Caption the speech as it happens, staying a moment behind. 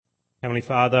Heavenly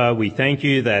Father, we thank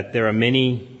you that there are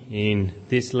many in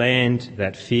this land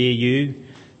that fear you,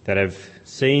 that have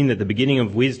seen that the beginning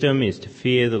of wisdom is to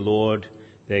fear the Lord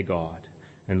their God.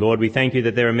 And Lord, we thank you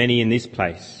that there are many in this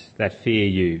place that fear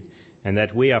you, and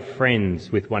that we are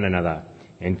friends with one another.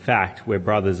 In fact, we're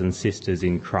brothers and sisters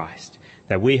in Christ,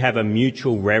 that we have a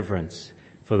mutual reverence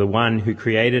for the one who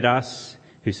created us,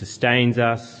 who sustains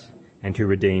us, and who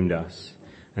redeemed us.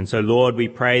 And so, Lord, we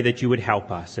pray that you would help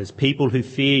us as people who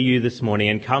fear you this morning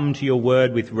and come to your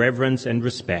word with reverence and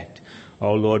respect.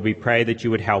 Oh, Lord, we pray that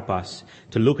you would help us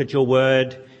to look at your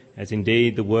word as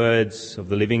indeed the words of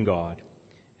the living God.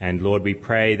 And, Lord, we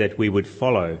pray that we would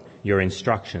follow your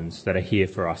instructions that are here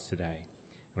for us today.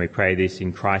 And we pray this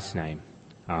in Christ's name.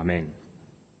 Amen.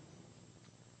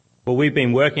 Well, we've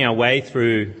been working our way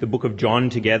through the book of John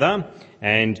together,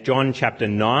 and John chapter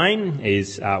 9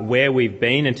 is where we've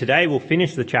been, and today we'll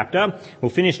finish the chapter. We'll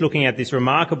finish looking at this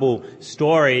remarkable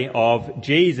story of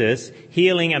Jesus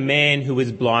healing a man who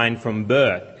was blind from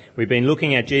birth. We've been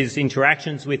looking at Jesus'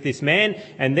 interactions with this man,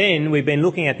 and then we've been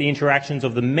looking at the interactions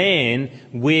of the man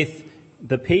with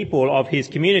the people of his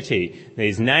community,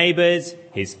 his neighbours,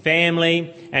 his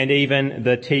family, and even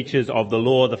the teachers of the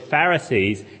law, the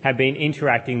Pharisees, have been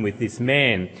interacting with this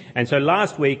man. And so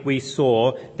last week we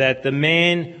saw that the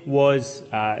man was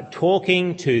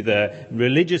talking to the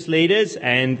religious leaders,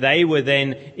 and they were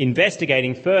then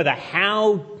investigating further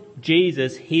how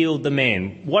Jesus healed the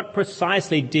man. What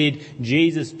precisely did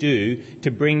Jesus do to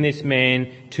bring this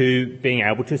man to being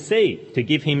able to see, to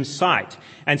give him sight?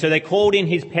 And so they called in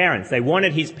his parents. They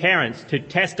wanted his parents to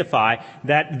testify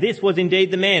that this was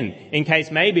indeed the man, in case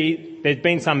maybe there's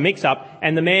been some mix-up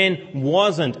and the man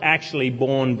wasn't actually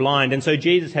born blind. And so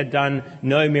Jesus had done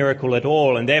no miracle at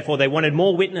all, and therefore they wanted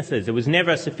more witnesses. It was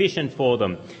never sufficient for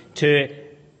them to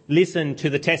listen to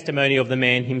the testimony of the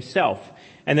man himself.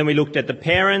 And then we looked at the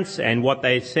parents and what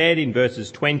they said in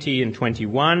verses 20 and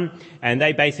 21, and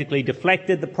they basically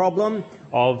deflected the problem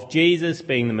of Jesus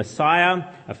being the Messiah,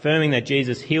 affirming that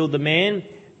Jesus healed the man,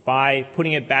 by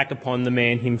putting it back upon the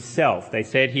man himself. They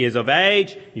said he is of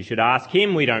age, you should ask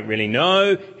him, we don't really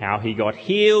know how he got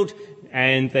healed,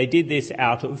 and they did this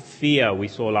out of fear, we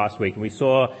saw last week. And we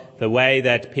saw the way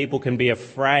that people can be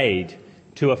afraid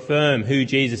to affirm who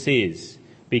Jesus is,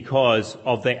 because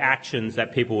of the actions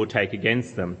that people will take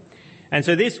against them. And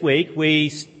so this week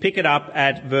we pick it up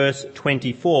at verse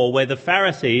 24, where the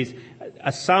Pharisees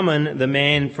summon the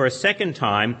man for a second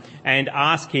time and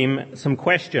ask him some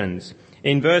questions.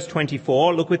 In verse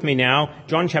 24, look with me now,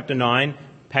 John chapter 9,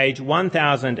 page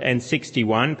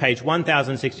 1061. Page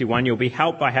 1061, you'll be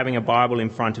helped by having a Bible in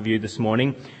front of you this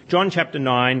morning. John chapter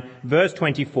 9, verse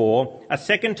 24, a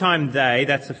second time they,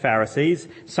 that's the Pharisees,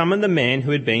 summoned the man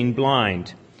who had been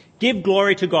blind. Give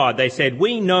glory to God, they said,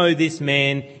 we know this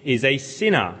man is a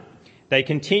sinner. They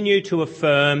continue to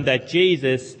affirm that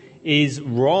Jesus is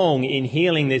wrong in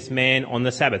healing this man on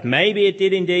the Sabbath. Maybe it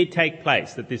did indeed take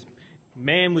place, that this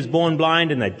man was born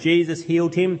blind and that Jesus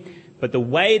healed him, but the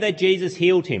way that Jesus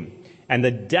healed him and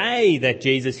the day that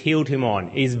Jesus healed him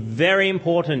on is very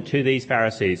important to these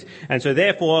Pharisees. And so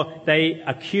therefore they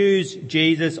accuse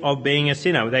Jesus of being a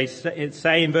sinner. They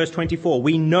say in verse 24,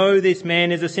 we know this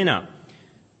man is a sinner.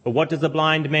 But what does the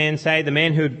blind man say? The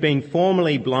man who had been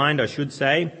formerly blind, I should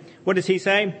say. What does he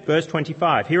say? Verse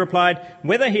 25. He replied,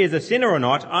 whether he is a sinner or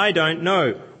not, I don't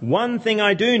know. One thing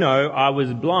I do know, I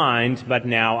was blind, but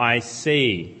now I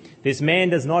see. This man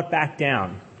does not back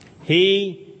down.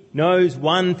 He knows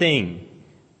one thing.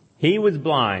 He was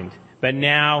blind, but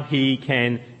now he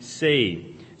can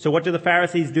see. So what do the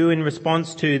Pharisees do in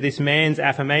response to this man's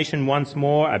affirmation once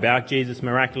more about Jesus'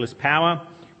 miraculous power?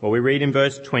 Well, we read in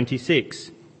verse 26.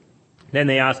 Then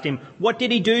they asked him, what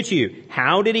did he do to you?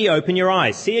 How did he open your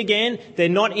eyes? See again, they're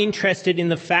not interested in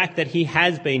the fact that he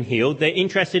has been healed. They're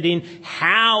interested in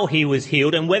how he was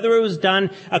healed and whether it was done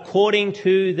according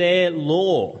to their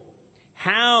law.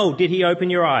 How did he open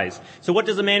your eyes? So what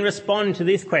does the man respond to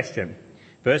this question?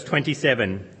 Verse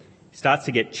 27 starts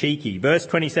to get cheeky. Verse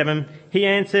 27, he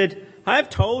answered, I have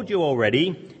told you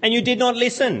already, and you did not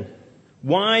listen.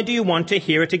 Why do you want to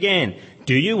hear it again?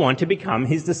 Do you want to become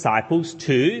his disciples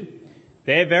too?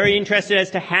 They're very interested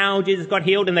as to how Jesus got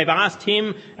healed, and they've asked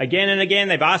him again and again.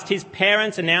 They've asked his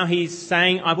parents, and now he's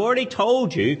saying, I've already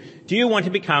told you, do you want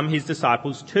to become his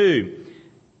disciples too?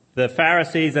 The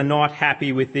Pharisees are not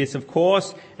happy with this, of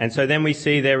course, and so then we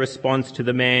see their response to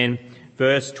the man.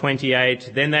 Verse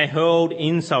 28, then they hurled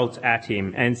insults at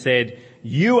him and said,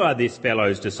 you are this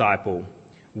fellow's disciple.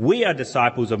 We are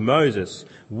disciples of Moses.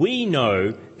 We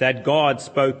know that God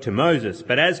spoke to Moses.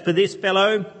 But as for this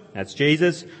fellow, that's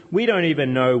Jesus, we don't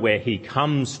even know where he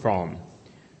comes from.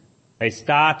 They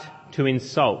start to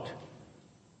insult.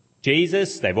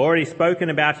 Jesus, they've already spoken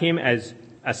about him as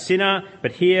a sinner,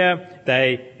 but here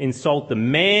they insult the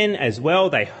man as well.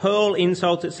 They hurl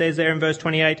insults, it says there in verse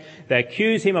 28. They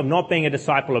accuse him of not being a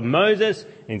disciple of Moses.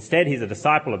 Instead, he's a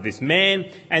disciple of this man.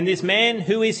 And this man,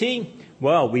 who is he?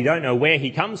 Well, we don't know where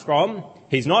he comes from.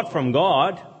 He's not from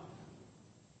God.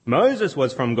 Moses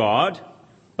was from God.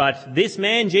 But this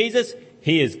man, Jesus,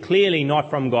 he is clearly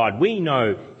not from God. We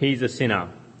know he's a sinner.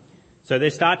 So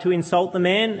they start to insult the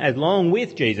man along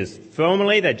with Jesus.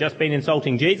 Formerly, they'd just been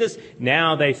insulting Jesus.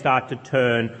 Now they start to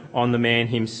turn on the man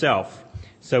himself.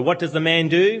 So what does the man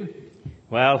do?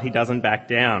 Well, he doesn't back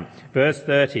down. Verse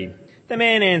 30. The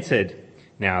man answered,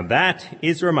 "Now that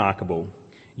is remarkable.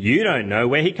 You don't know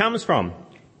where he comes from.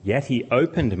 Yet he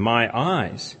opened my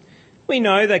eyes. We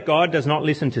know that God does not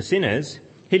listen to sinners.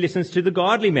 He listens to the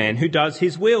godly man who does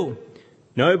his will.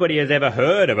 Nobody has ever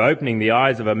heard of opening the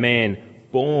eyes of a man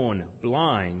born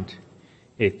blind.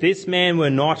 If this man were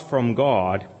not from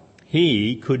God,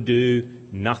 he could do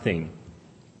nothing."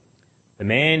 The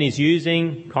man is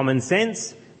using common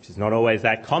sense, which is not always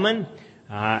that common,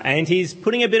 and he's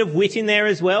putting a bit of wit in there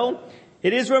as well.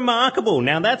 It is remarkable.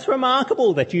 Now that's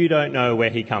remarkable that you don't know where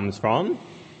he comes from.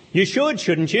 You should,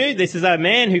 shouldn't you? This is a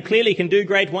man who clearly can do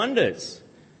great wonders.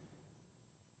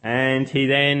 And he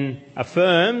then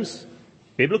affirms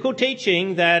biblical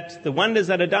teaching that the wonders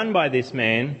that are done by this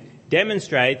man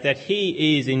demonstrate that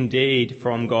he is indeed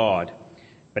from God.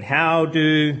 But how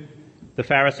do the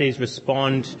Pharisees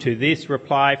respond to this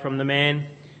reply from the man?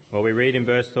 Well, we read in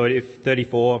verse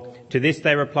 34, "To this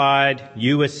they replied,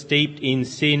 'You were steeped in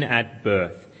sin at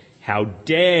birth. How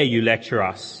dare you lecture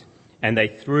us?' And they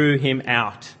threw him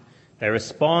out." They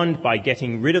respond by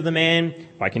getting rid of the man,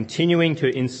 by continuing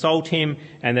to insult him,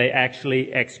 and they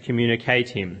actually excommunicate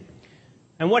him.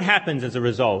 And what happens as a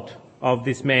result of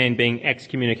this man being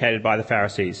excommunicated by the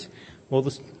Pharisees? Well,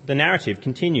 the narrative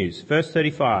continues. Verse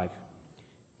 35.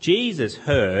 Jesus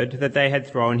heard that they had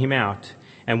thrown him out,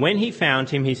 and when he found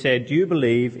him, he said, "Do you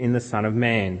believe in the Son of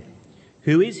Man?"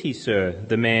 "Who is he, sir?"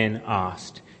 the man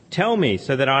asked. "Tell me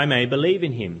so that I may believe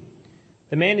in him."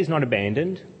 The man is not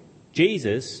abandoned.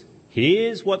 Jesus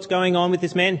hears what's going on with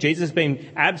this man. Jesus has been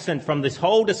absent from this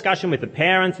whole discussion with the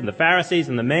parents and the Pharisees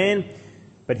and the man.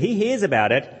 But he hears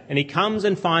about it, and he comes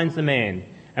and finds the man.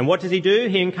 And what does he do?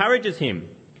 He encourages him.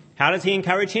 How does he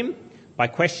encourage him? By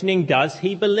questioning, does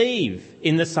he believe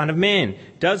in the Son of Man?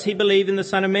 Does he believe in the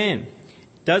Son of Man?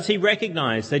 Does he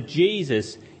recognize that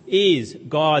Jesus is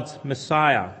God's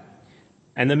Messiah?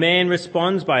 And the man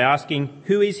responds by asking,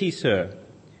 "Who is he, sir?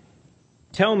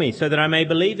 Tell me so that I may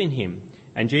believe in him."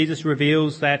 And Jesus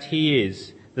reveals that he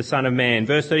is the Son of Man.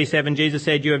 Verse 37, Jesus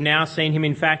said, "You have now seen him.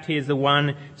 In fact, he is the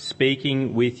one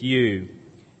speaking with you."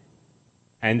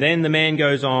 And then the man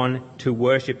goes on to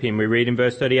worship him. We read in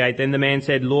verse 38, "Then the man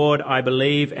said, 'Lord, I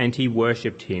believe,' and he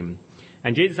worshipped him."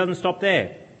 And Jesus doesn't stop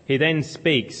there. He then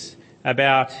speaks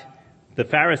about the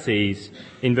Pharisees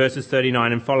in verses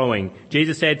 39 and following.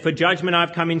 Jesus said, "For judgment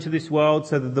I've come into this world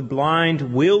so that the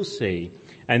blind will see,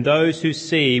 and those who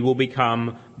see will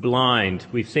become blind."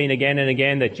 We've seen again and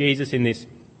again that Jesus in this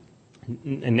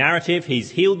narrative, he's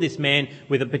healed this man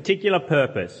with a particular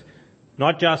purpose.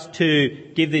 Not just to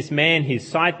give this man his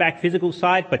sight back, physical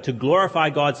sight, but to glorify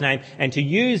God's name and to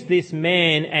use this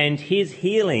man and his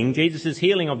healing, Jesus'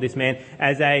 healing of this man,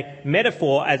 as a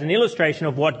metaphor, as an illustration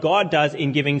of what God does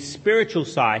in giving spiritual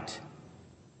sight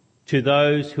to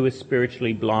those who are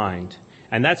spiritually blind.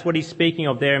 And that's what he's speaking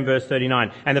of there in verse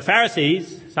 39. And the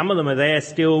Pharisees, some of them are there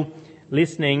still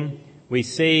listening. We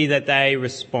see that they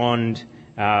respond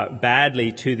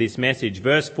badly to this message.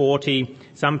 Verse 40,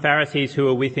 some Pharisees who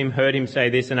were with him heard him say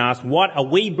this and asked, "What, are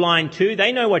we blind too?"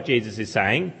 They know what Jesus is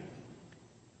saying.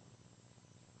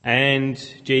 And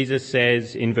Jesus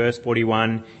says in verse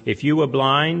 41, "If you were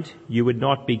blind, you would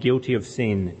not be guilty of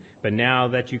sin. But now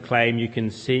that you claim you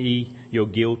can see, your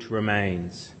guilt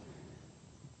remains."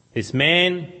 This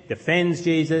man defends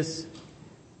Jesus,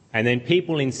 and then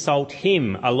people insult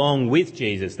him along with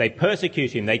Jesus. They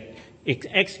persecute him. They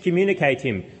excommunicate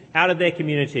him out of their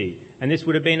community. And this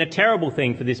would have been a terrible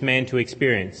thing for this man to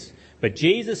experience. But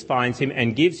Jesus finds him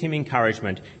and gives him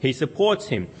encouragement. He supports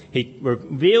him. He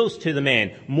reveals to the man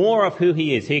more of who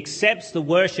he is. He accepts the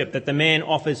worship that the man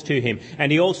offers to him.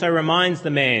 And he also reminds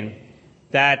the man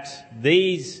that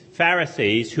these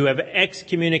Pharisees who have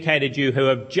excommunicated you, who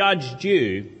have judged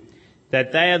you,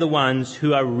 that they are the ones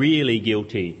who are really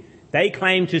guilty. They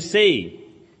claim to see.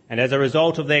 And as a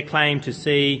result of their claim to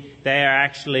see, they are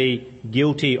actually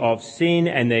guilty of sin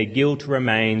and their guilt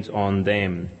remains on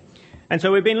them. And so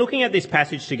we've been looking at this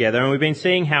passage together, and we've been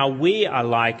seeing how we are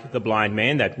like the blind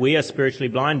man, that we are spiritually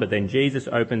blind, but then Jesus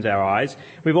opens our eyes.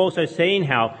 We've also seen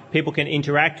how people can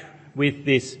interact with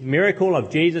this miracle of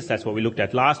Jesus. That's what we looked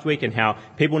at last week, and how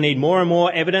people need more and more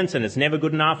evidence, and it's never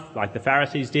good enough, like the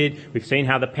Pharisees did. We've seen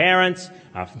how the parents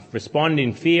respond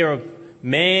in fear of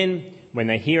man when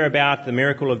they hear about the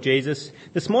miracle of Jesus.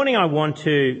 This morning I want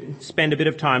to spend a bit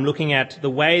of time looking at the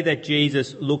way that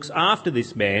Jesus looks after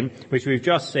this man, which we've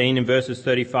just seen in verses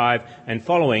 35 and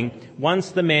following,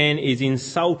 once the man is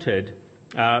insulted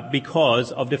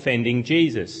because of defending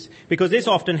Jesus. Because this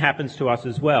often happens to us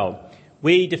as well.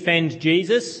 We defend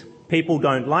Jesus. People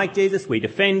don't like Jesus. We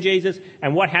defend Jesus.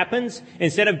 And what happens?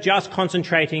 Instead of just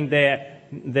concentrating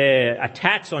their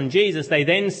attacks on Jesus, they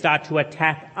then start to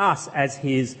attack us as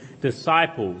his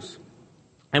disciples.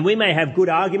 And we may have good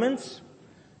arguments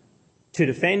to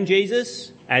defend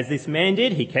Jesus, as this man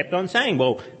did. He kept on saying,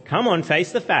 well, come on,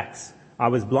 face the facts. I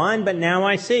was blind, but now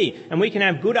I see. And we can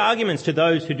have good arguments to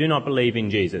those who do not believe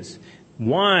in Jesus,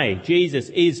 why Jesus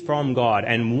is from God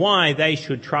and why they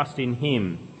should trust in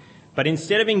him. But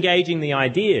instead of engaging the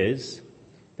ideas,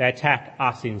 they attack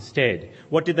us instead.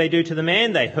 What did they do to the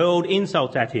man? They hurled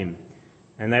insults at him.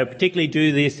 And they particularly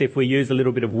do this if we use a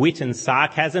little bit of wit and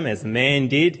sarcasm, as the man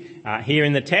did here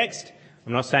in the text.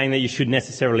 I'm not saying that you should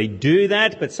necessarily do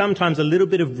that, but sometimes a little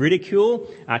bit of ridicule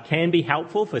can be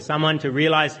helpful for someone to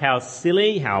realize how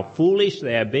silly, how foolish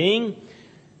they are being.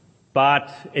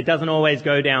 But it doesn't always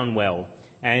go down well.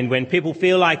 And when people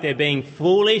feel like they're being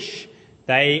foolish,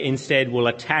 they instead will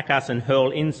attack us and hurl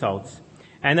insults.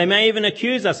 And they may even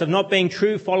accuse us of not being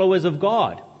true followers of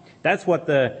God. That's what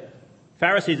the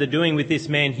Pharisees are doing with this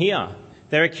man here.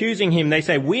 They're accusing him. They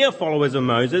say, we are followers of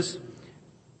Moses,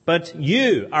 but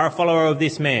you are a follower of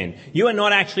this man. You are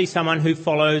not actually someone who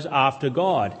follows after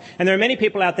God. And there are many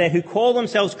people out there who call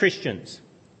themselves Christians.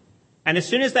 And as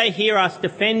soon as they hear us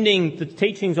defending the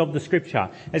teachings of the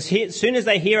Scripture, as soon as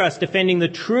they hear us defending the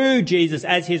true Jesus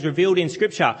as he is revealed in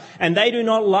Scripture, and they do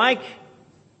not like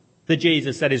the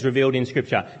Jesus that is revealed in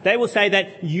Scripture, they will say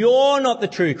that you're not the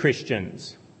true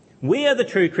Christians. We are the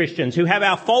true Christians who have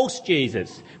our false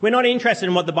Jesus. We're not interested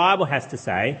in what the Bible has to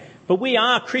say, but we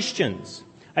are Christians.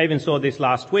 I even saw this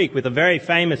last week with a very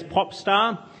famous pop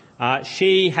star.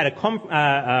 She had a concert.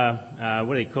 I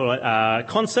was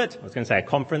going to say a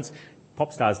conference.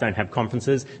 Pop stars don't have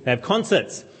conferences. They have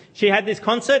concerts. She had this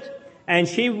concert, and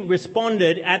she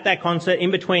responded at that concert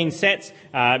in between sets,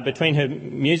 between her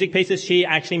music pieces. She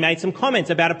actually made some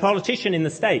comments about a politician in the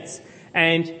States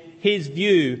and his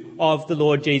view of the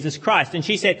Lord Jesus Christ. And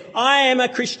she said, I am a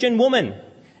Christian woman,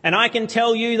 and I can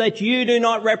tell you that you do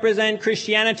not represent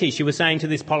Christianity, she was saying to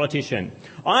this politician.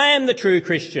 I am the true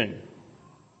Christian.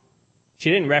 She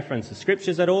didn't reference the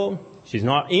Scriptures at all. She's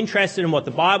not interested in what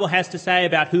the Bible has to say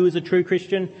about who is a true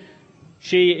Christian.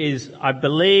 She is, I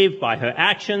believe, by her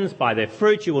actions, by their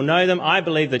fruit, you will know them. I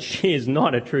believe that she is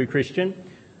not a true Christian.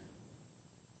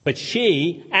 But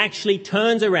she actually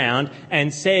turns around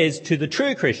and says to the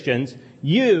true Christians,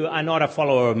 you are not a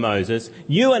follower of Moses.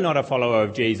 You are not a follower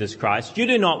of Jesus Christ. You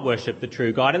do not worship the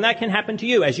true God. And that can happen to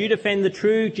you as you defend the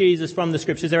true Jesus from the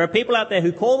Scriptures. There are people out there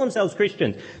who call themselves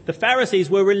Christians. The Pharisees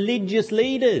were religious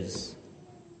leaders.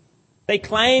 They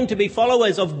claimed to be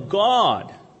followers of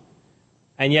God,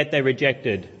 and yet they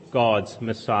rejected God's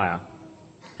Messiah.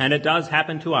 And it does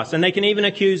happen to us. And they can even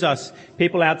accuse us,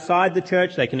 people outside the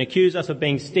church, they can accuse us of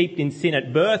being steeped in sin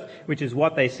at birth, which is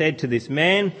what they said to this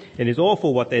man. It is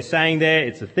awful what they're saying there.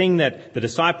 It's a thing that the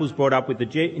disciples brought up with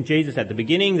Jesus at the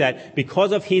beginning, that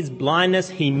because of his blindness,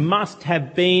 he must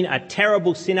have been a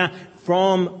terrible sinner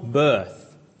from birth.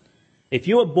 If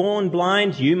you were born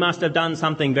blind, you must have done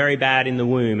something very bad in the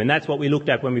womb. And that's what we looked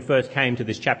at when we first came to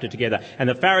this chapter together. And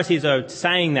the Pharisees are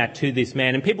saying that to this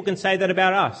man. And people can say that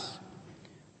about us.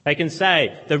 They can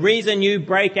say, the reason you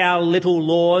break our little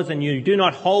laws and you do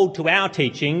not hold to our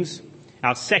teachings,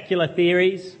 our secular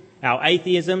theories, our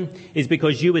atheism, is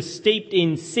because you were steeped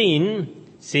in sin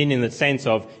in the sense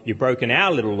of you've broken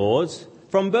our little laws,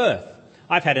 from birth.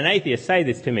 I've had an atheist say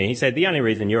this to me. He said, the only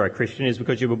reason you're a Christian is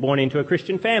because you were born into a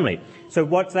Christian family. So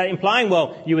what's that implying?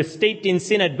 Well, you were steeped in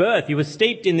sin at birth. You were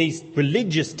steeped in these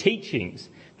religious teachings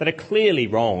that are clearly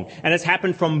wrong. And it's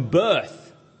happened from birth.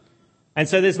 And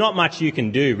so there's not much you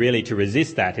can do really to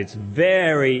resist that. It's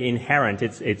very inherent.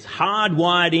 It's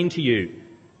hardwired into you.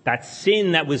 That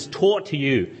sin that was taught to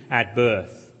you at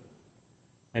birth.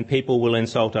 And people will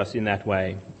insult us in that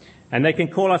way. And they can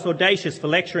call us audacious for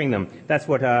lecturing them. That's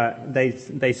what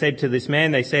they said to this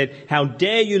man. They said, how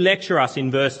dare you lecture us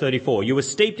in verse 34? You were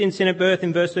steeped in sin at birth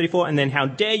in verse 34, and then how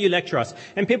dare you lecture us?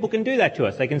 And people can do that to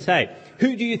us. They can say,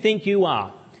 who do you think you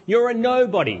are? You're a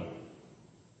nobody.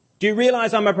 Do you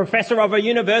realize I'm a professor of a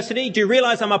university? Do you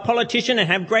realize I'm a politician and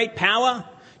have great power?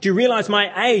 Do you realize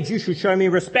my age? You should show me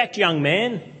respect, young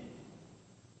man.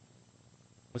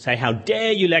 Or say, how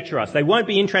dare you lecture us? They won't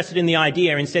be interested in the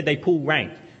idea. Instead, they pull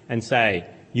rank and say,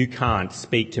 you can't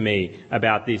speak to me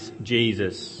about this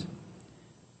Jesus.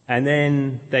 And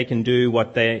then they can do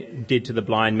what they did to the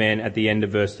blind man at the end of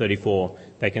verse 34.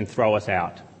 They can throw us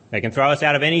out. They can throw us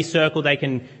out of any circle they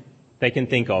can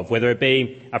think of, whether it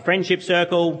be a friendship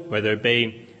circle, whether it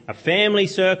be a family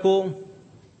circle.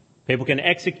 People can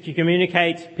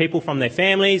excommunicate people from their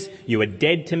families. You are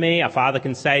dead to me. A father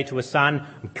can say to a son,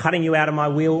 I'm cutting you out of my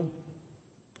will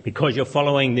because you're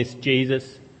following this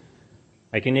Jesus.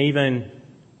 They can even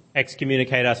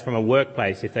excommunicate us from a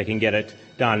workplace if they can get it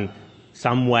done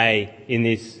some way in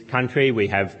this country. We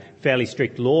have fairly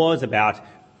strict laws about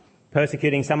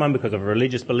persecuting someone because of a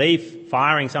religious belief,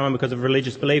 firing someone because of a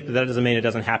religious belief, but that doesn't mean it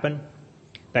doesn't happen.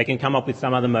 They can come up with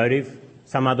some other motive,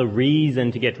 some other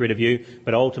reason to get rid of you,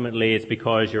 but ultimately it's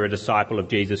because you're a disciple of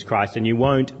Jesus Christ and you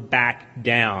won't back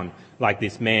down like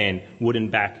this man wouldn't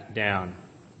back down.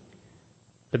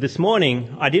 But this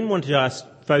morning, I didn't want to just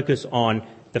focus on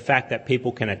the fact that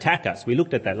people can attack us. We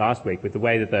looked at that last week with the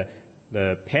way that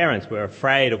the parents were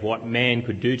afraid of what man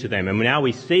could do to them. And now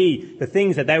we see the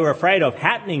things that they were afraid of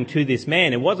happening to this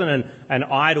man. It wasn't an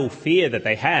idle fear that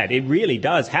they had. It really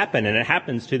does happen, and it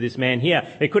happens to this man here.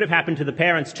 It could have happened to the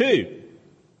parents too,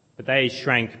 but they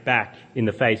shrank back in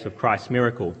the face of Christ's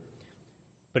miracle.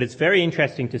 But it's very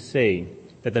interesting to see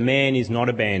that the man is not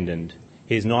abandoned.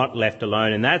 He's not left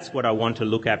alone, and that's what I want to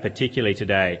look at particularly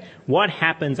today. What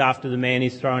happens after the man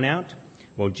is thrown out?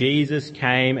 Well, Jesus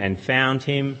came and found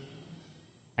him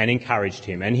and encouraged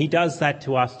him. And he does that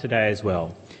to us today as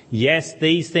well. Yes,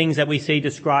 these things that we see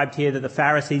described here that the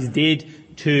Pharisees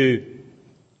did to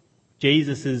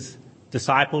Jesus'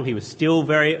 disciple, he was still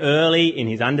very early in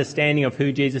his understanding of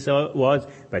who Jesus was,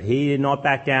 but he did not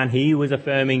back down. He was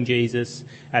affirming Jesus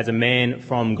as a man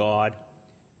from God.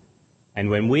 And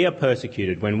when we are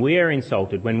persecuted, when we are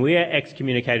insulted, when we are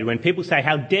excommunicated, when people say,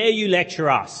 how dare you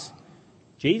lecture us?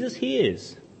 Jesus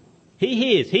hears. He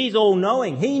hears. He's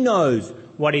all-knowing. He knows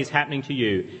what is happening to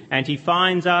you. And he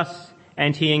finds us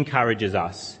and he encourages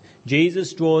us.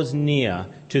 Jesus draws near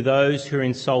to those who are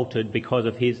insulted because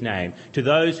of his name, to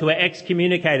those who are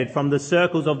excommunicated from the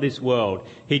circles of this world.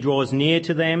 He draws near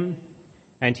to them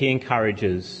and he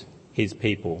encourages his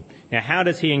people. Now, how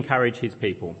does he encourage his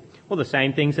people? Well, the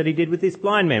same things that he did with this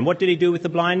blind man. What did he do with the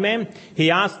blind man?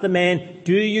 He asked the man,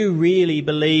 do you really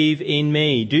believe in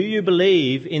me? Do you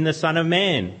believe in the Son of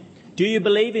Man? Do you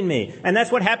believe in me? And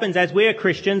that's what happens as we're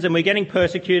Christians and we're getting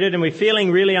persecuted and we're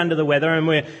feeling really under the weather and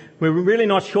we're really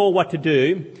not sure what to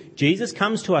do. Jesus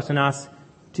comes to us and asks,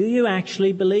 do you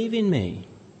actually believe in me?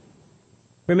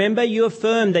 Remember, you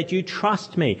affirm that you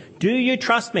trust me. Do you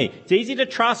trust me? It's easy to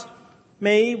trust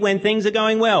me when things are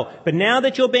going well. But now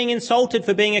that you're being insulted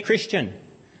for being a Christian,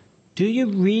 do you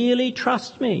really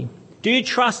trust me? Do you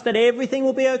trust that everything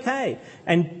will be okay?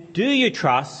 And do you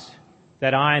trust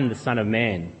that I am the Son of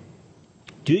Man?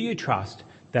 Do you trust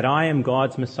that I am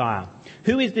God's Messiah?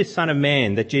 Who is this Son of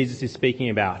Man that Jesus is speaking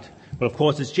about? Well, of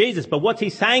course, it's Jesus. But what's he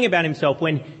saying about himself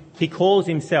when he calls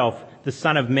himself the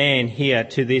Son of Man here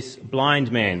to this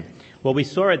blind man? Well, we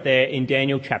saw it there in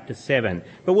Daniel chapter 7.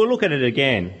 But we'll look at it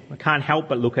again. I can't help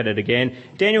but look at it again.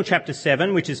 Daniel chapter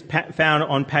 7, which is found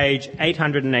on page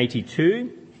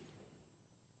 882.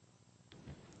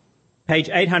 Page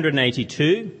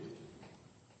 882.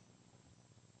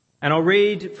 And I'll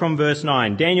read from verse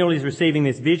 9. Daniel is receiving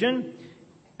this vision,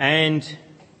 and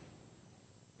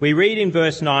we read in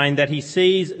verse 9 that he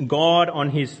sees God on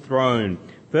his throne.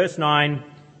 Verse 9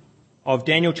 of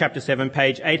Daniel chapter 7,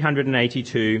 page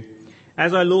 882.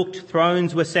 As I looked,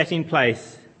 thrones were set in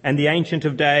place, and the Ancient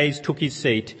of Days took his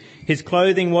seat. His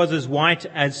clothing was as white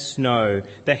as snow.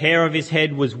 The hair of his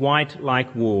head was white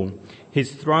like wool. His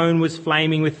throne was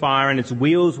flaming with fire, and its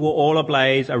wheels were all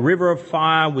ablaze. A river of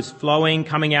fire was flowing,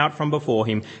 coming out from before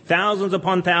him. Thousands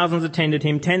upon thousands attended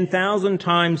him. 10,000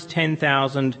 times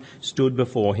 10,000 stood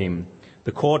before him.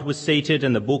 The court was seated,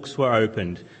 and the books were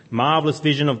opened. Marvelous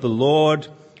vision of the Lord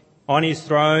on his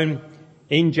throne,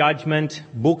 in judgment.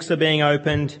 Books are being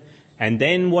opened. And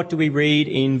then what do we read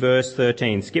in verse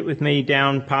 13? Skip with me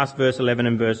down past verse 11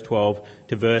 and verse 12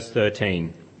 to verse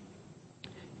 13.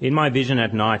 In my vision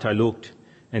at night I looked,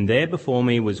 and there before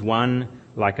me was one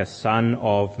like a son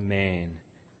of man,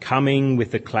 coming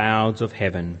with the clouds of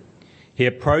heaven. He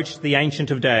approached the Ancient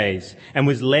of Days and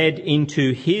was led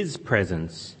into his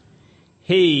presence.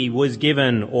 He was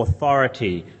given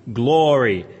authority,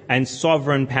 glory, and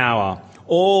sovereign power.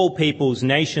 All peoples,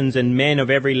 nations, and men of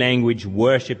every language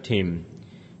worshipped him.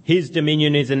 His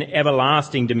dominion is an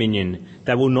everlasting dominion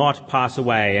that will not pass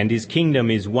away, and his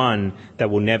kingdom is one that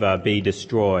will never be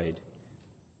destroyed.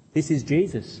 This is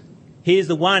Jesus. He is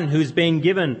the one who's been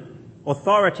given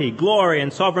authority, glory,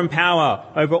 and sovereign power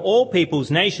over all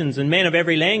peoples, nations, and men of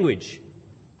every language.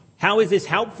 How is this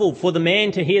helpful for the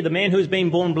man to hear, the man who's been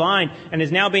born blind and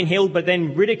has now been healed, but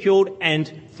then ridiculed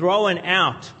and thrown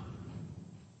out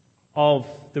of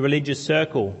the religious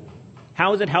circle?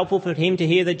 How is it helpful for him to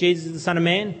hear that Jesus is the Son of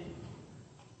Man?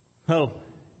 Well,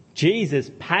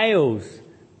 Jesus pales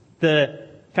the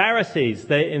Pharisees.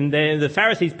 The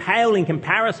Pharisees pale in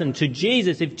comparison to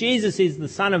Jesus. If Jesus is the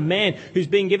Son of Man who's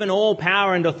been given all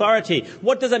power and authority,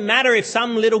 what does it matter if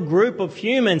some little group of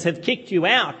humans have kicked you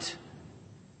out?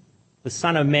 The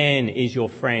Son of Man is your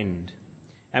friend.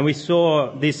 And we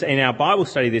saw this in our Bible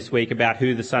study this week about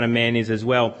who the Son of Man is as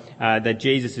well, that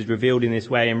Jesus is revealed in this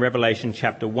way in Revelation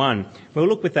chapter 1. We'll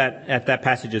look at that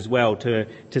passage as well to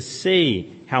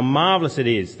see how marvellous it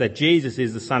is that Jesus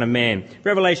is the Son of Man.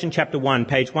 Revelation chapter 1,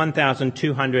 page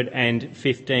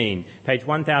 1215. Page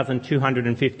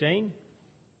 1215.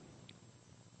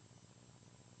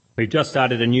 We've just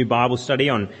started a new Bible study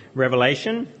on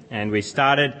Revelation, and we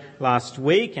started last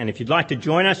week, and if you'd like to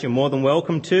join us, you're more than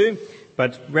welcome to.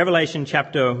 But Revelation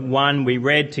chapter 1, we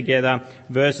read together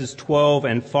verses 12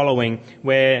 and following,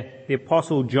 where the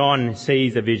Apostle John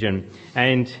sees a vision.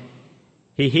 And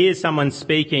he hears someone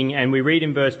speaking, and we read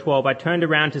in verse 12, I turned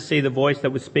around to see the voice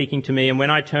that was speaking to me, and when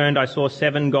I turned, I saw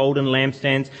 7 golden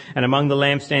lampstands, and among the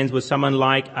lampstands was someone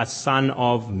like a son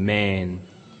of man,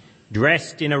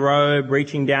 dressed in a robe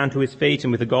reaching down to his feet,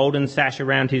 and with a golden sash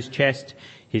around his chest.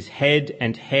 His head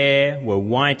and hair were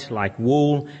white like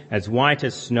wool, as white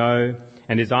as snow,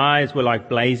 and his eyes were like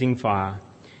blazing fire.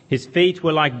 His feet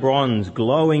were like bronze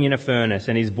glowing in a furnace,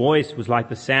 and his voice was like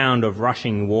the sound of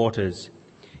rushing waters.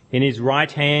 In his right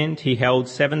hand he held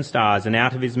 7 stars, and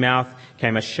out of his mouth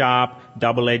came a sharp,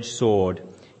 double-edged sword.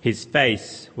 His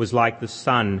face was like the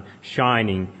sun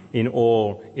shining in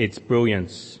all its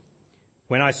brilliance.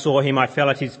 When I saw him, I fell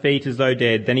at his feet as though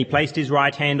dead. Then he placed his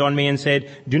right hand on me and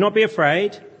said, Do not be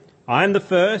afraid. I am the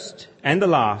first and the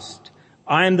last.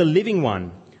 I am the living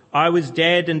one. I was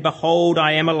dead, and behold,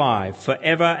 I am alive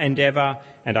forever and ever,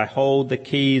 and I hold the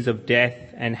keys of death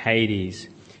and Hades.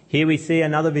 Here we see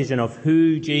another vision of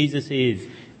who Jesus is,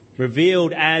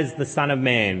 revealed as the Son of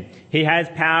Man. He has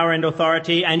power and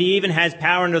authority, and he even has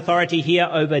power and authority here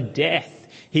over death.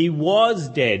 He was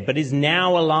dead, but is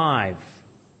now alive.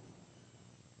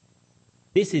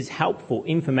 This is helpful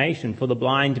information for the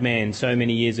blind man so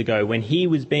many years ago when he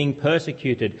was being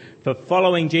persecuted for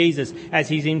following Jesus, as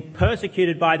he's been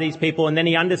persecuted by these people, and then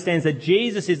he understands that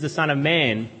Jesus is the Son of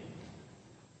Man,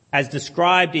 as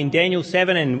described in Daniel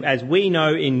 7 and as we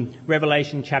know in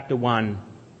Revelation chapter 1.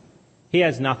 He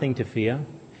has nothing to fear.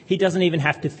 He doesn't even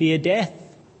have to fear death,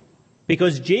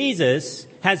 because Jesus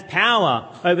has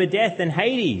power over death and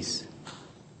Hades.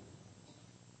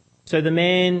 So the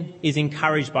man is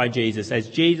encouraged by Jesus as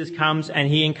Jesus comes, and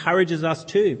he encourages us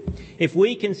too. If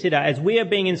we consider, as we are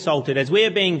being insulted, as we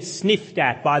are being sniffed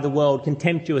at by the world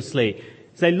contemptuously,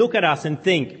 as they look at us and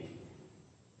think,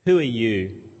 who are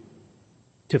you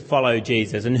to follow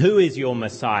Jesus, and who is your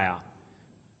Messiah?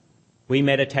 We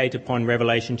meditate upon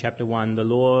Revelation chapter 1. The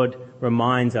Lord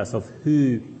reminds us of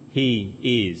who he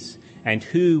is and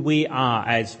who we are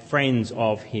as friends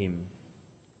of him.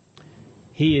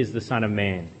 He is the Son of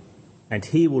Man, and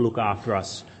he will look after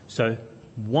us. So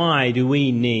why do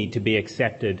we need to be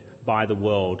accepted by the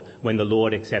world when the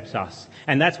Lord accepts us?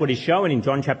 And that's what is shown in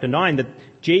John chapter 9, that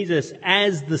Jesus,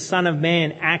 as the Son of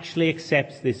Man, actually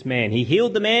accepts this man. He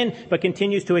healed the man, but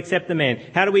continues to accept the man.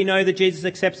 How do we know that Jesus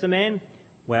accepts the man?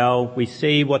 Well, we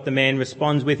see what the man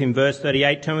responds with in verse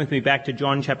 38. Turn with me back to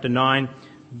John chapter 9,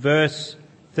 verse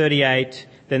 38.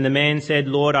 Then the man said,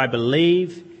 Lord, I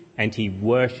believe, and he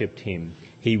worshipped him.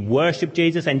 He worshipped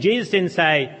Jesus, and Jesus didn't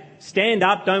say, stand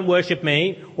up, don't worship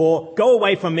me, or go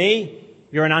away from me,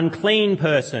 you're an unclean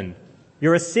person,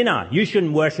 you're a sinner, you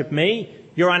shouldn't worship me,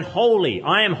 you're unholy,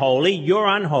 I am holy, you're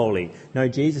unholy. No,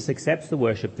 Jesus accepts the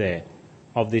worship there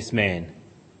of this man.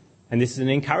 And this is an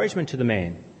encouragement to the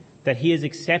man, that he is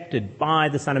accepted by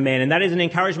the Son of Man. And that is an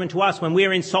encouragement to us when we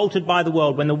are insulted by the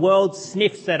world, when the world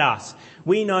sniffs at us.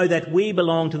 We know that we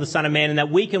belong to the Son of Man and that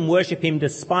we can worship him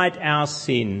despite our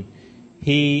sin.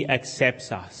 He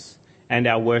accepts us and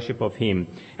our worship of him.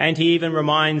 And he even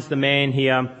reminds the man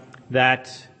here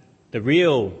that the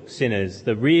real sinners,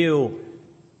 the real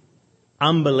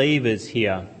unbelievers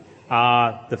here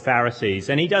are the Pharisees.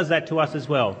 And he does that to us as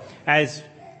well. As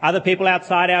other people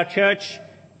outside our church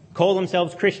call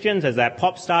themselves Christians, as that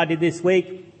pop star did this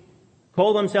week,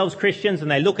 call themselves Christians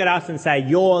and they look at us and say,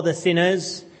 "You're the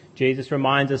sinners," Jesus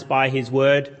reminds us by his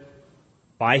word,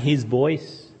 by his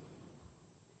voice,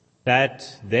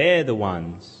 that they're the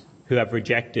ones who have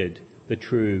rejected the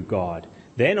true God.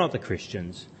 They're not the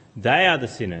Christians. They are the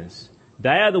sinners.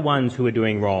 They are the ones who are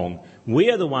doing wrong. We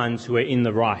are the ones who are in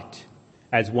the right,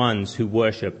 as ones who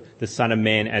worship the Son of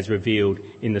Man as revealed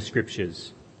in the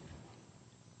Scriptures.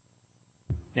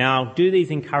 Now, do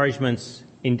these encouragements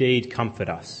indeed comfort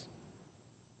us?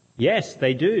 Yes,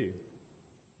 they do.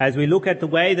 As we look at the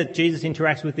way that Jesus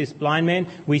interacts with this blind man,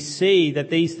 we see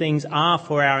that these things are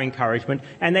for our encouragement,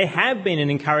 and they have been an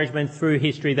encouragement through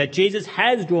history, that Jesus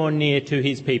has drawn near to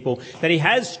his people, that he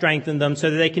has strengthened them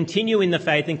so that they continue in the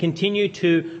faith and continue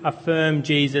to affirm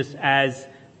Jesus as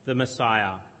the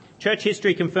Messiah. Church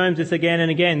history confirms this again and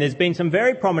again. There's been some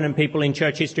very prominent people in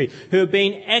church history who have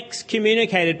been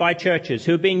excommunicated by churches,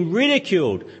 who have been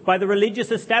ridiculed by the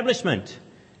religious establishment.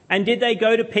 And did they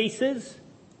go to pieces?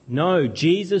 No,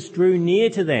 Jesus drew near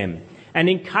to them and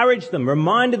encouraged them,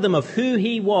 reminded them of who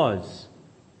he was,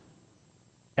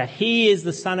 that he is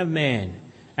the Son of Man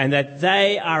and that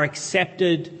they are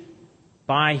accepted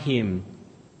by him.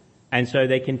 And so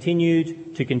they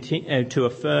continued to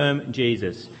affirm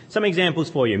Jesus. Some examples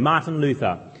for you. Martin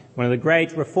Luther, one of the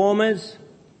great reformers.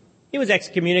 He was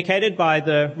excommunicated by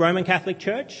the Roman Catholic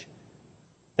Church.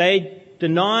 They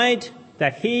denied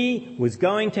that he was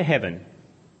going to heaven.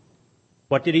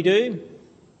 What did he do?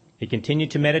 He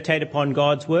continued to meditate upon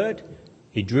God's word.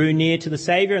 He drew near to the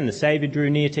Saviour and the Saviour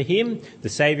drew near to him. The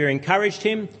Saviour encouraged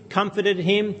him, comforted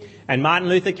him, and Martin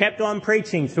Luther kept on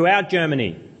preaching throughout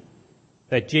Germany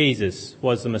that Jesus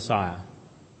was the Messiah,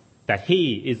 that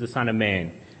he is the Son of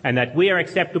Man, and that we are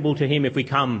acceptable to him if we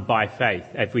come by faith,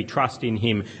 if we trust in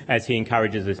him as he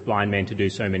encourages this blind man to do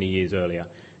so many years earlier.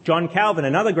 John Calvin,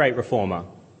 another great reformer,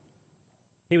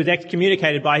 he was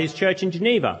excommunicated by his church in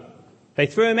Geneva. They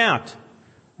threw him out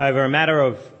over a matter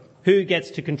of who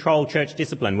gets to control church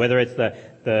discipline, whether it's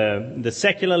the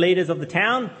secular leaders of the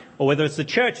town or whether it's the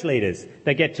church leaders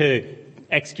that get to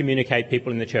excommunicate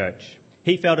people in the church.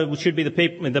 He felt it should be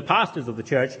the pastors of the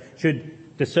church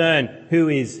should discern who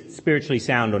is spiritually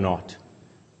sound or not.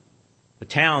 The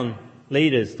town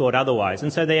leaders thought otherwise,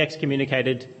 and so they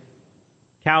excommunicated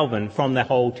Calvin from the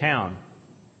whole town.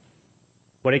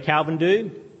 What did Calvin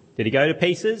do? Did he go to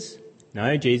pieces?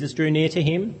 No, Jesus drew near to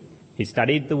him. He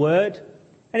studied the word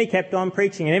and he kept on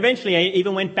preaching. And eventually he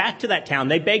even went back to that town.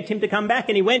 They begged him to come back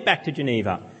and he went back to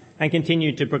Geneva and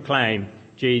continued to proclaim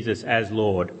Jesus as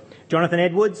Lord. Jonathan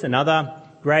Edwards, another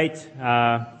great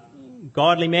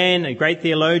godly man, a great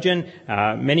theologian,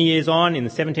 many years on in the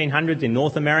 1700s in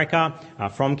North America,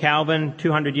 from Calvin,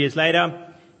 200 years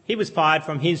later, he was fired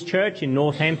from his church in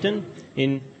Northampton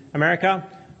in America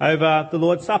over the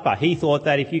Lord's Supper. He thought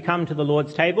that if you come to the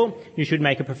Lord's table, you should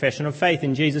make a profession of faith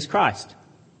in Jesus Christ.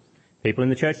 People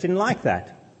in the church didn't like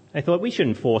that. They thought we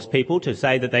shouldn't force people to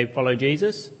say that they follow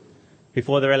Jesus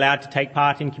before they're allowed to take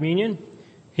part in communion.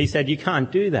 He said, you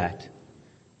can't do that.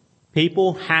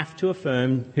 People have to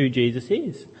affirm who Jesus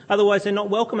is. Otherwise, they're not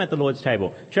welcome at the Lord's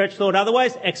table. Church thought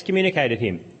otherwise, excommunicated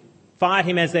him, fired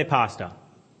him as their pastor.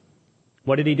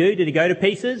 What did he do? Did he go to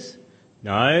pieces?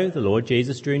 No, the Lord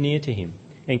Jesus drew near to him,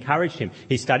 encouraged him.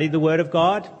 He studied the Word of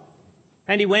God,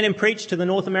 and he went and preached to the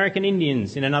North American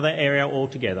Indians in another area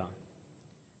altogether.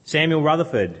 Samuel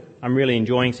Rutherford. I'm really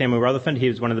enjoying Samuel Rutherford. He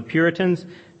was one of the Puritans.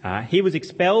 He was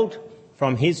expelled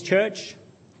from his church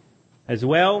as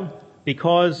well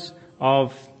because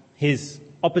of his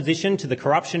opposition to the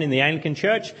corruption in the Anglican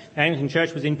Church. The Anglican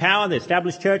Church was in power, the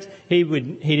established church. He was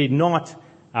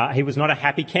not a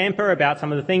happy camper about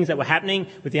some of the things that were happening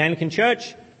with the Anglican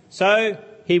Church. So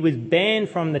he was banned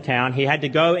from the town. He had to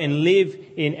go and live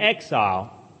in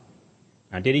exile.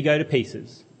 Now, did he go to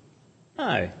pieces?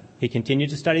 No. He continued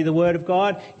to study the Word of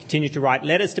God, continued to write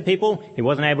letters to people. He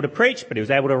wasn't able to preach, but he was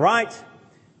able to write.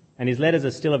 And his letters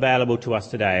are still available to us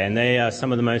today. And they are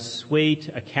some of the most sweet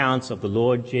accounts of the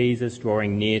Lord Jesus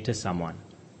drawing near to someone.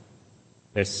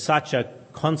 There's such a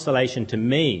consolation to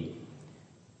me.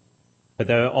 But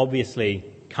they obviously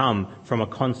come from a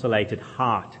consolated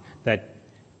heart that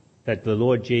the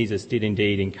Lord Jesus did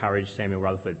indeed encourage Samuel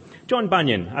Rutherford. John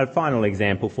Bunyan, a final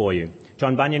example for you.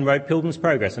 John Bunyan wrote Pilgrim's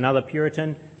Progress, another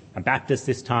Puritan, a Baptist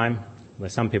this time, where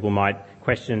some people might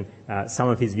question some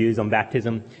of his views on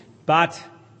baptism. But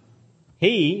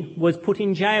he was put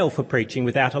in jail for preaching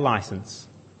without a license.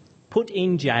 Put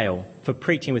in jail for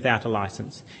preaching without a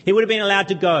license. He would have been allowed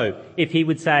to go if he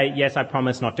would say, yes, I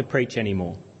promise not to preach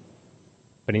anymore.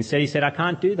 But instead he said, I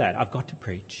can't do that. I've got to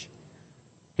preach.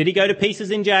 Did he go to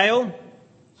pieces in jail?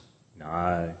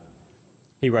 No.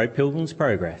 He wrote Pilgrim's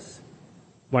Progress.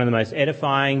 one of the most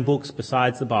edifying books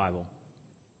besides the Bible.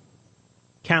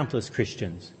 Countless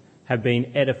Christians have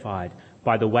been edified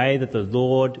by the way that the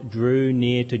Lord drew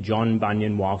near to John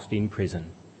Bunyan whilst in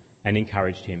prison and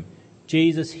encouraged him.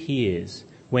 Jesus hears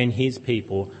when his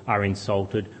people are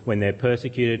insulted, when they're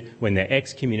persecuted, when they're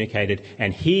excommunicated,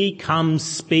 and he comes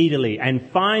speedily and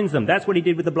finds them. That's what he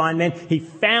did with the blind man. He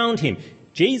found him.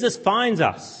 Jesus finds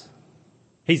us.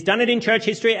 He's done it in church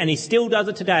history and he still does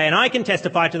it today. And I can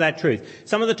testify to that truth.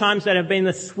 Some of the times that have been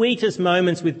the sweetest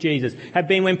moments with Jesus have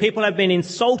been when people have been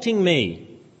insulting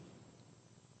me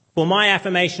for my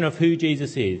affirmation of who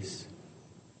Jesus is.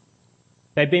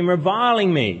 They've been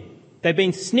reviling me. They've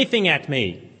been sniffing at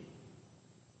me.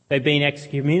 They've been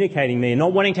excommunicating me and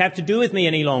not wanting to have to do with me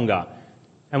any longer.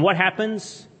 And what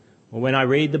happens? Well, when I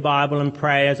read the Bible and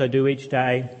pray as I do each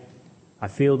day, I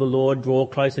feel the Lord draw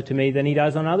closer to me than he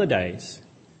does on other days.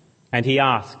 And he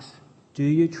asks, do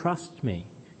you trust me?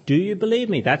 Do you believe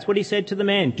me? That's what he said to the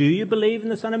man. Do you believe in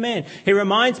the Son of Man? He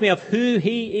reminds me of who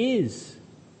he is.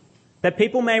 That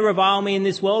people may revile me in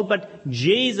this world, but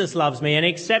Jesus loves me and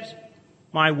accepts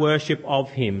my worship of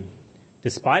him,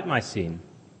 despite my sin.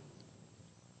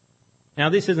 Now,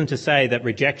 this isn't to say that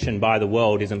rejection by the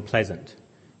world isn't pleasant.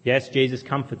 Yes, Jesus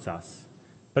comforts us.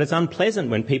 But it's unpleasant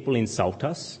when people insult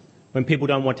us, when people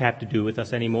don't want to have to do with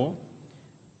us anymore.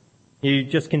 You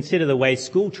just consider the way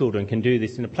school children can do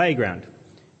this in a playground.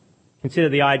 Consider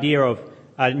the idea of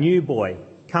a new boy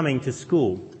coming to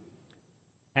school,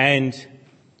 and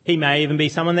he may even be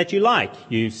someone that you like.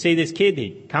 You see this kid,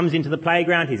 he comes into the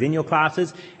playground, he's in your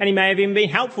classes, and he may have even been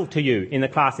helpful to you in the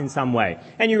class in some way,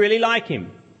 and you really like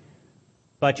him.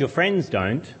 But your friends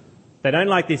don't. They don't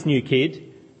like this new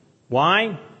kid.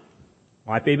 Why?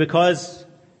 Might be because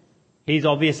he's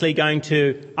obviously going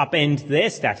to upend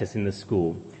their status in the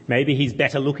school. Maybe he's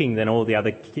better looking than all the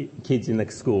other kids in the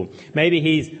school. Maybe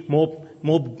he's more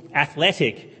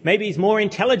athletic. Maybe he's more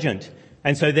intelligent.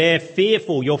 And so they're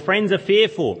fearful. Your friends are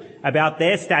fearful about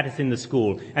their status in the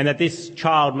school and that this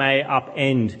child may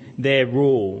upend their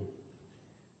rule.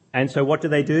 And so what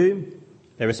do?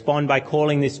 They respond by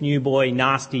calling this new boy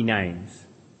nasty names.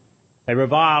 They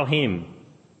revile him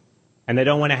and they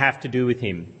don't want to have to do with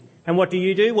him. And what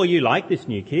do? Well, you like this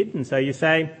new kid, and so you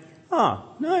say, oh,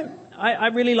 no, I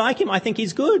really like him. I think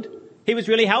he's good. He was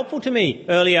really helpful to me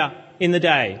earlier in the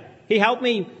day. He helped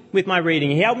me with my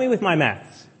reading. He helped me with my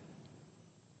maths.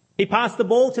 He passed the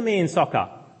ball to me in soccer.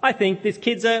 I think this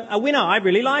kid's a winner. I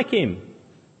really like him.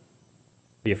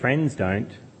 But your friends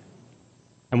don't.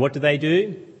 And what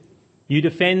do? You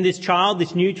defend this child,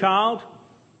 this new child.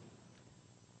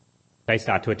 They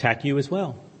start to attack you as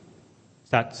well.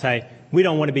 Start to say, we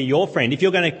don't want to be your friend. If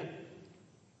you're going to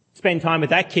spend time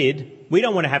with that kid, we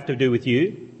don't want to have to do with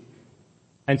you.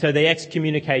 And so they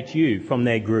excommunicate you from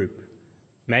their group.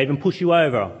 May even push you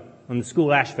over on the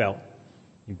school asphalt.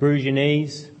 You bruise your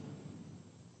knees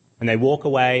and they walk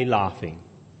away laughing.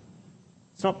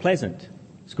 It's not pleasant.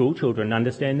 School children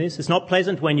understand this. It's not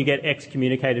pleasant when you get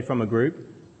excommunicated from a group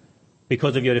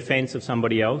because of your defence of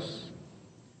somebody else.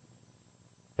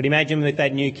 But imagine with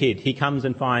that new kid, he comes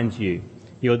and finds you.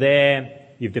 You're there,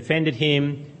 you've defended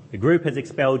him, the group has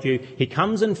expelled you. He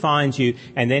comes and finds you,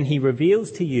 and then he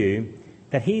reveals to you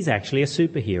that he's actually a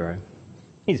superhero.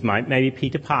 He's maybe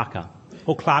Peter Parker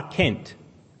or Clark Kent.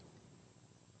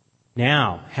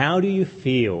 Now, how do you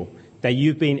feel that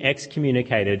you've been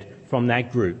excommunicated from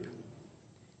that group?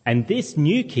 And this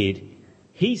new kid,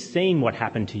 he's seen what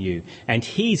happened to you, and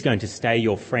he's going to stay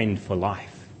your friend for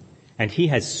life. And he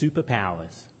has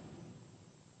superpowers.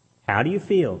 How do you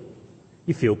feel?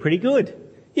 You feel pretty good.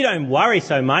 You don't worry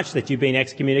so much that you've been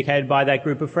excommunicated by that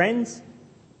group of friends.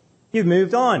 You've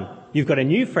moved on. You've got a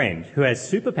new friend who has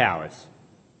superpowers.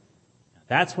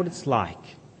 That's what it's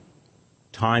like,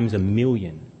 times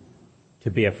 1,000,000,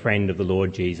 to be a friend of the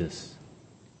Lord Jesus.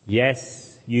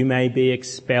 Yes, you may be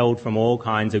expelled from all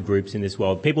kinds of groups in this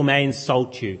world. People may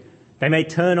insult you. They may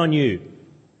turn on you.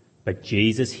 But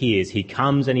Jesus hears. He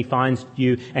comes and he finds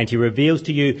you and he reveals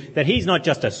to you that he's not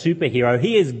just a superhero.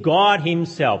 He is God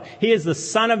himself. He is the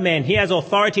Son of Man. He has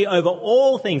authority over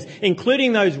all things,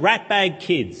 including those ratbag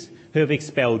kids who have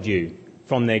expelled you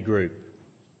from their group.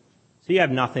 So you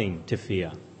have nothing to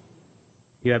fear.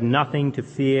 You have nothing to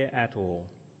fear at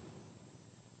all.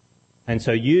 And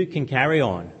so you can carry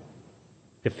on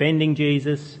defending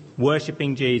Jesus,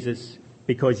 worshipping Jesus,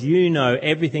 because you know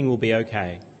everything will be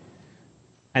okay.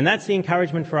 And that's the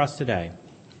encouragement for us today.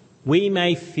 We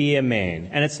may fear man,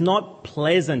 and it's not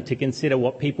pleasant to consider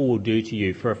what people will do to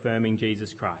you for affirming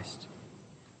Jesus Christ.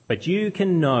 But you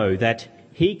can know that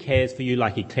he cares for you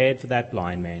like he cared for that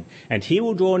blind man. And he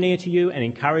will draw near to you and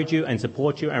encourage you and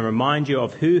support you and remind you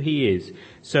of who he is,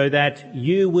 so that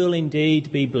you will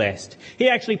indeed be blessed. He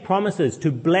actually promises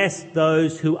to bless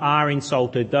those who are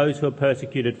insulted, those who are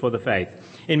persecuted for the faith.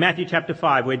 In Matthew chapter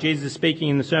 5, where Jesus is speaking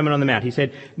in the Sermon on the Mount, he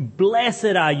said,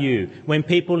 "Blessed are you when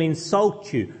people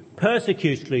insult you,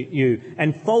 persecute you,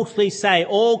 and falsely say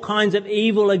all kinds of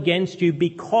evil against you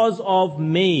because of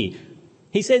me."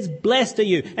 He says, "Blessed are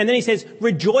you." And then he says,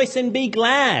 "Rejoice and be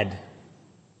glad."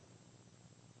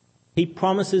 He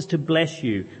promises to bless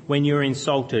you when you're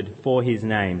insulted for his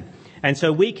name. And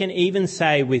so we can even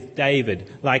say with David,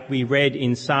 like we read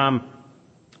in Psalm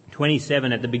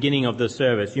 27 at the beginning of the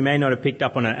service. You may not have picked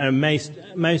up on it. A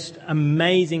most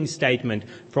amazing statement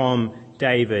from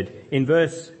David. In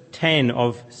verse 10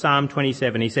 of Psalm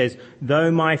 27, he says, "Though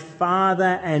my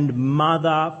father and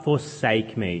mother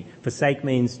forsake me." Forsake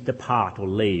means depart or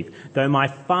leave. "Though my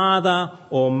father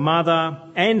or mother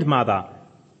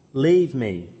leave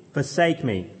me, forsake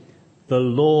me, the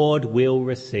Lord will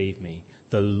receive me."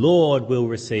 The Lord will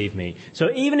receive me. So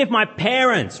even if my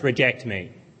parents reject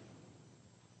me,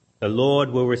 the Lord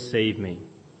will receive me.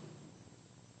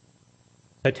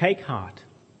 So take heart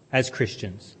as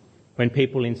Christians when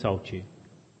people insult you,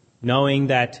 knowing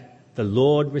that the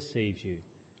Lord receives you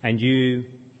and you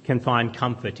can find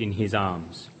comfort in his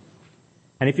arms.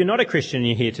 And if you're not a Christian and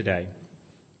you're here today,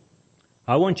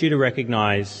 I want you to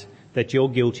recognize that you're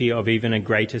guilty of even a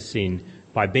greater sin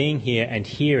by being here and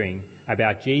hearing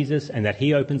about Jesus and that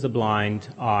he opens the blind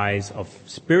eyes of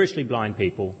spiritually blind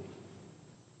people,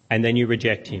 and then you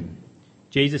reject him.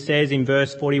 Jesus says in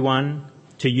verse 41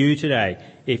 to you today,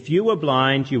 "If you were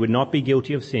blind, you would not be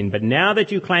guilty of sin. But now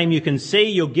that you claim you can see,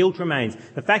 your guilt remains."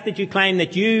 The fact that you claim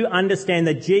that you understand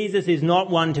that Jesus is not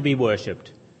one to be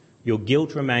worshipped, your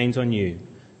guilt remains on you.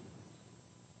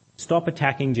 Stop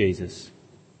attacking Jesus.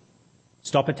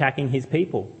 Stop attacking his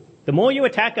people. The more you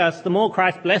attack us, the more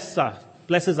Christ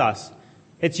blesses us.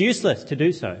 It's useless to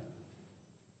do so.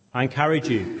 I encourage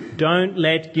you, don't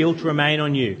let guilt remain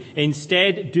on you.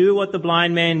 Instead, do what the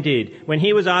blind man did. When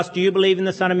he was asked, "Do you believe in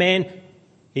the Son of Man?"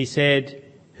 he said,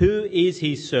 "Who is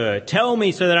he, sir? Tell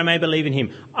me so that I may believe in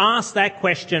him." Ask that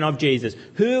question of Jesus.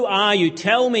 Who are you?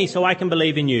 Tell me so I can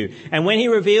believe in you. And when he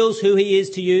reveals who he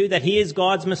is to you, that he is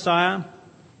God's Messiah,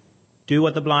 do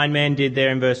what the blind man did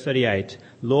there in verse 38.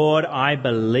 "Lord, I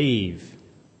believe."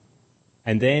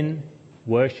 And then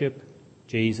worship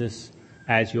Jesus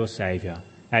as your Saviour,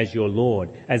 as your Lord,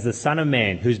 as the Son of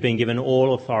Man who's been given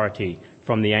all authority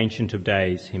from the Ancient of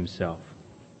Days himself.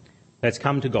 Let's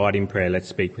come to God in prayer. Let's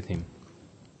speak with him.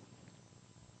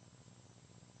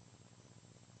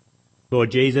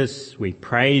 Lord Jesus, we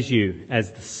praise you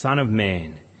as the Son of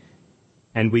Man,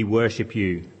 and we worship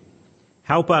you.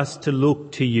 Help us to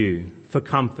look to you for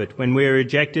comfort when we're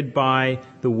rejected by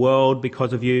the world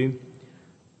because of you.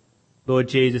 Lord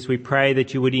Jesus, we pray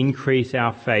that you would increase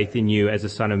our faith in you as a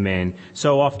Son of Man.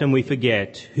 So often we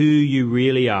forget who you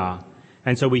really are,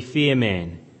 and so we fear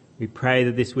man. We pray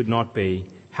that this would not be.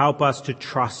 Help us to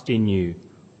trust in you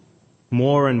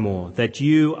more and more, that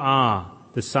you are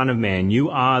the Son of Man, you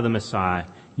are the Messiah,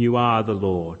 you are the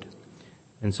Lord.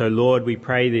 And so, Lord, we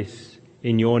pray this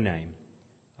in your name.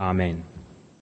 Amen.